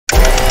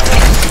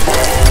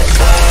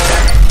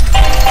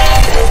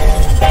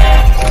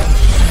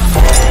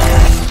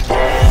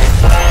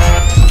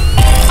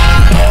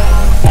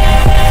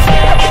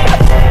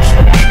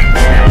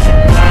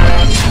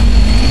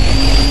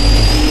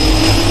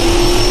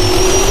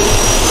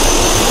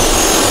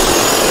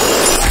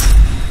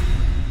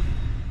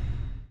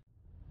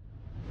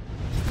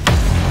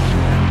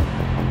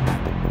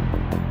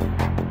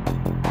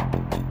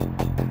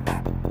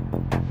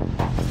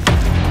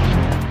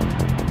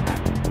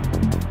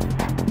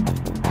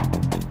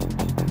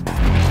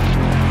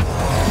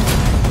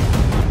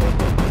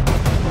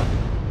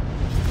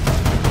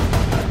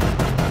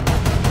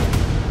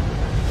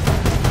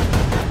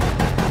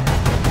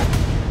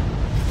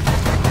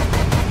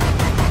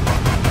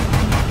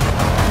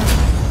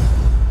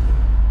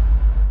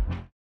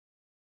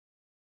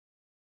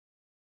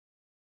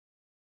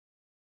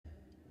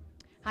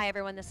Hi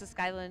everyone, this is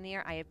Skylar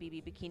Lanier,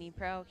 IFBB Bikini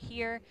Pro,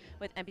 here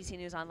with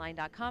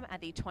NBCNewsOnline.com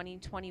at the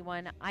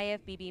 2021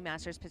 IFBB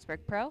Masters Pittsburgh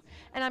Pro.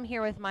 And I'm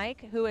here with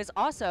Mike, who is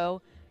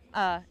also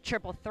a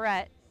triple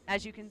threat,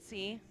 as you can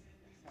see.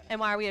 And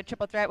why are we a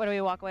triple threat? What do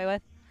we walk away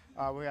with?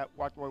 We got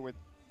walked away with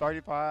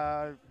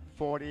 35,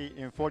 40,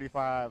 and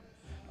 45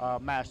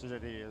 Masters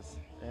it is.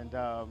 And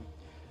a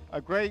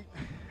great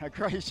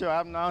show.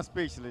 I'm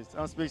speechless.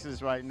 I'm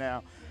speechless right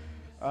now.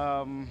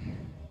 Oh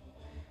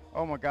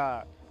my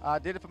God. I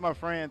did it for my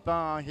friend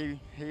Thon.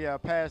 He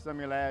passed on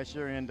me last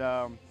year, and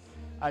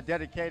I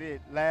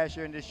dedicated last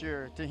year and this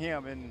year to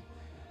him, and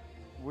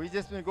we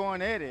just been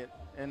going at it.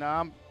 And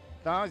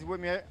Thon's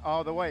with me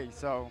all the way,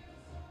 so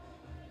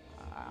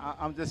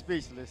I'm just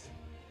speechless.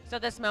 So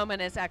this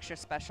moment is extra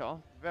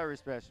special. Very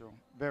special,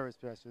 very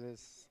special.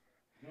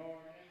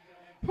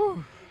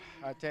 Whew,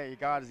 I tell you,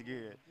 God is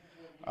good.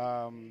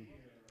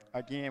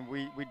 Again,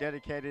 we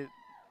dedicated.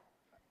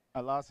 I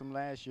lost him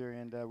last year,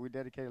 and we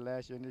dedicated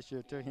last year and this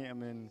year to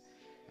him, and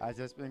I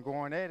just been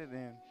going at it,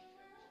 and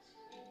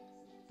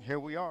here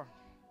we are.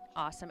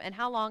 Awesome. And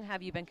how long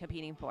have you been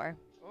competing for?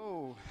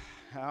 Oh,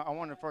 I'm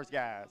one of the first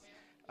guys.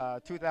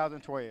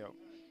 2012.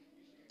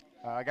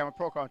 I got my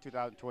pro card in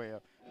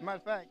 2012. Matter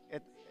of fact,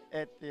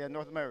 at the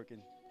North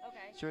American.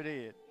 Okay. Sure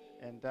did.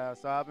 And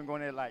so I've been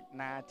going there like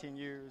 9, 10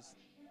 years.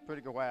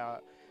 Pretty good while.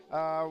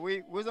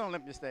 We was on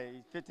Olympia stage,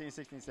 15,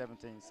 16,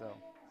 17, so.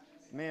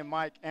 Me and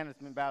Mike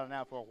Anderson been battling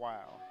out for a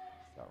while.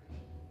 So.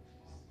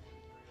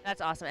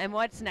 That's awesome. And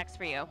what's next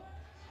for you?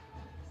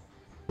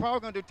 Probably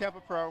going to do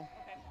Tampa Pro. Okay.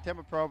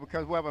 Tampa Pro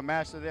because we have a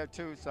master there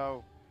too.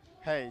 So,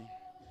 hey,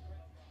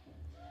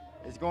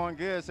 it's going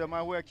good, so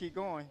might well keep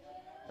going.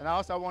 And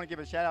also I want to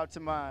give a shout out to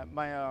my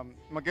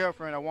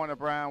girlfriend, Awana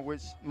Brown,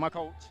 which my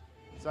coach.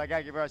 So I got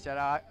to give her a shout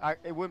out.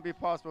 It wouldn't be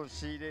possible if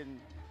she didn't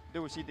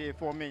do what she did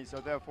for me. So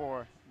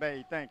therefore,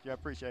 babe, thank you. I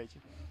appreciate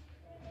you.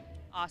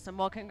 Awesome.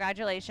 Well,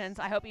 congratulations.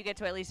 I hope you get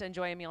to at least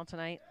enjoy a meal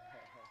tonight.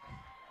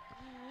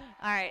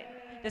 All right.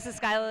 This is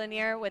Skylar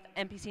Lanier with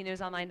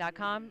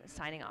NBCNewsOnline.com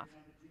signing off.